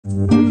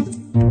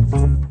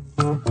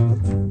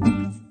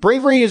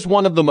bravery is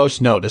one of the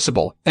most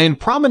noticeable and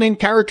prominent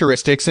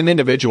characteristics an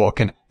individual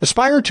can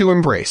aspire to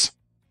embrace.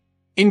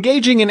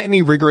 Engaging in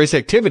any rigorous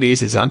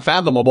activities is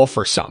unfathomable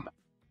for some.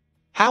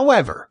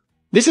 However,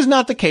 this is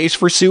not the case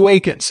for Sue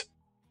Aikens.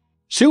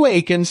 Sue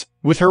Aikens,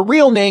 with her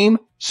real name,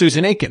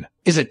 Susan Aiken,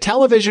 is a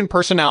television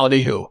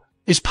personality who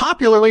is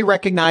popularly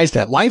recognized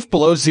at Life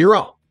Below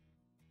Zero.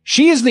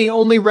 She is the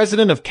only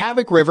resident of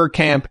Kavik River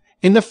Camp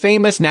in the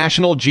famous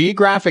National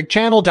Geographic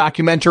Channel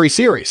documentary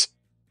series.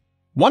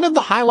 One of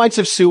the highlights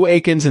of Sue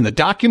Aikens in the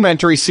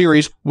documentary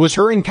series was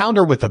her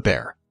encounter with a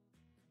bear.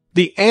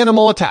 The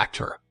animal attacked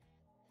her.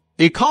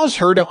 It caused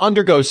her to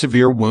undergo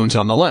severe wounds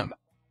on the limb.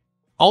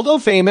 Although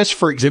famous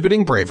for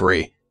exhibiting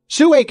bravery,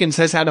 Sue Aikens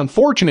has had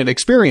unfortunate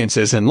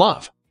experiences in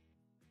love.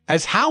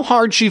 As how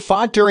hard she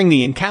fought during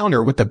the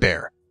encounter with the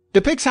bear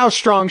depicts how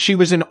strong she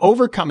was in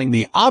overcoming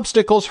the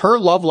obstacles her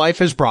love life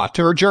has brought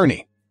to her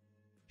journey.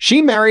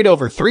 She married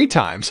over 3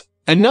 times,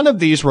 and none of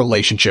these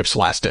relationships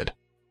lasted.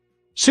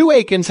 Sue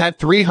Aikens had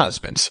 3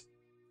 husbands.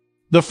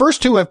 The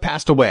first 2 have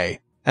passed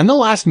away, and the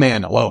last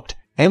man eloped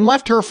and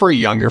left her for a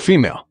younger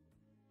female.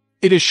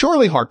 It is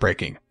surely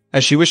heartbreaking,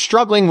 as she was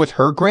struggling with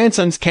her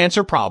grandson's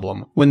cancer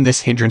problem when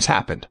this hindrance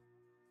happened.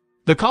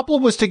 The couple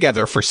was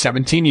together for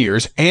 17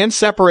 years and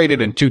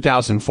separated in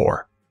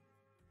 2004.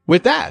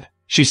 With that,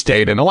 she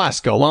stayed in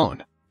Alaska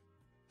alone.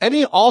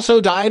 Eddie also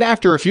died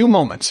after a few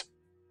moments.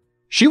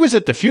 She was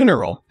at the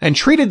funeral and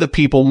treated the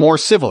people more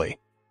civilly.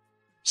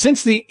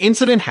 Since the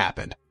incident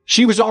happened,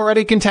 she was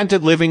already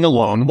contented living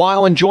alone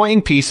while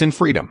enjoying peace and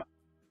freedom.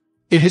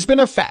 It has been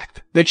a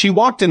fact that she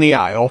walked in the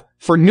aisle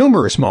for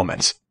numerous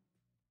moments.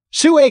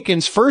 Sue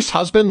Aikens' first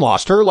husband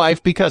lost her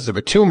life because of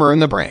a tumor in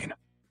the brain.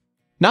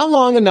 Not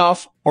long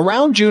enough,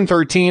 around June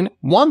 13,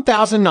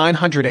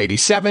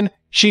 1987,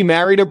 she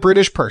married a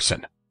British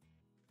person.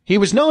 He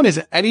was known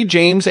as Eddie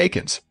James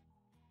Aikens.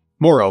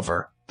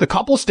 Moreover, the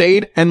couple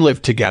stayed and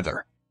lived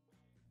together.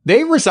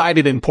 They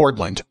resided in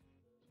Portland.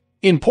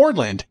 In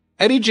Portland,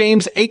 Eddie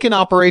James Aiken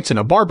operates in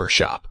a barber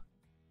shop.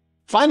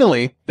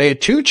 Finally, they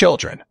had 2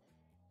 children.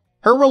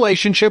 Her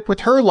relationship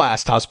with her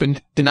last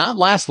husband did not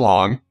last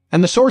long,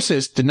 and the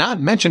sources did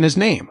not mention his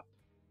name.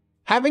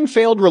 Having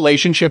failed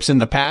relationships in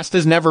the past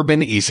has never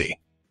been easy.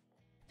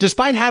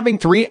 Despite having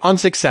 3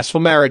 unsuccessful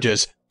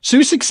marriages,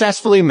 Sue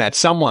successfully met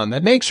someone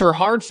that makes her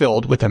heart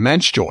filled with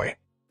immense joy.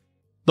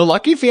 The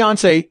lucky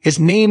fiancé is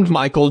named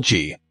Michael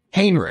G.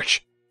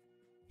 Heinrich.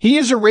 He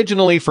is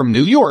originally from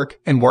New York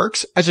and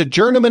works as a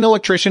journeyman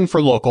electrician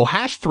for local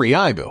 #3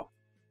 IBU.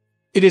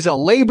 It is a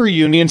labor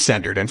union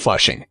centered in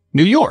Flushing,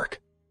 New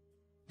York.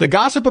 The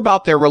gossip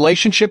about their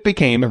relationship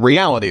became a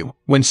reality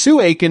when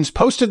Sue Aikens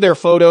posted their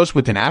photos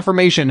with an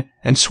affirmation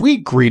and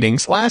sweet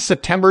greetings last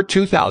September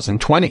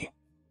 2020.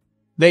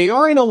 They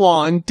are in a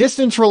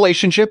long-distance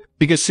relationship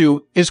because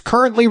Sue is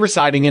currently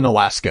residing in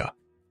Alaska.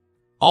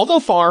 Although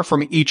far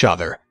from each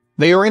other,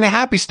 they are in a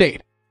happy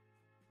state.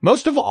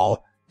 Most of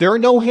all, there are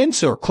no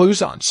hints or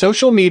clues on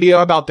social media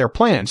about their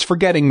plans for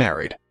getting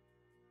married.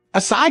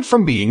 Aside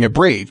from being a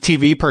brave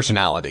TV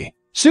personality,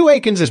 Sue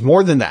Aikens is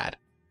more than that.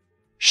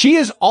 She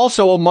is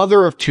also a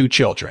mother of 2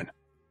 children.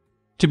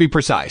 To be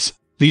precise,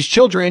 these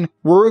children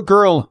were a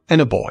girl and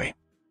a boy.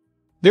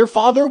 Their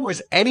father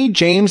was Eddie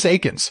James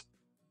Aikens.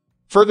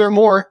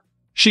 Furthermore,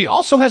 she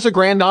also has a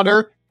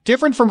granddaughter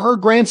different from her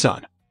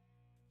grandson.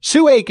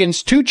 Sue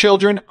Aikens' 2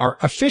 children are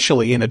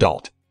officially an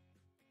adult.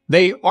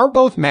 They are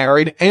both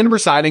married and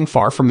residing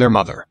far from their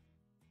mother.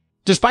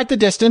 Despite the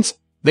distance,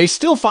 they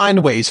still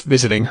find ways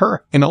visiting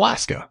her in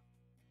Alaska.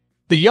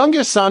 The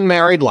youngest son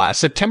married last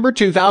September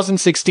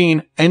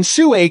 2016, and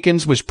Sue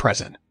Aikens was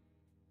present.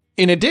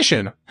 In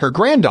addition, her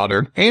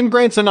granddaughter and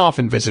grandson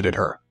often visited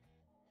her.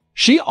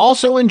 She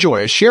also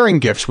enjoys sharing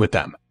gifts with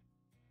them.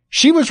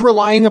 She was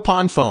relying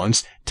upon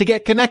phones to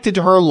get connected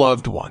to her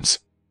loved ones.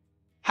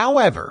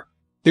 However,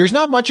 there's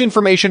not much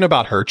information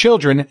about her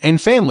children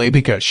and family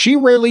because she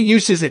rarely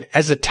uses it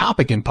as a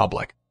topic in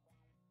public.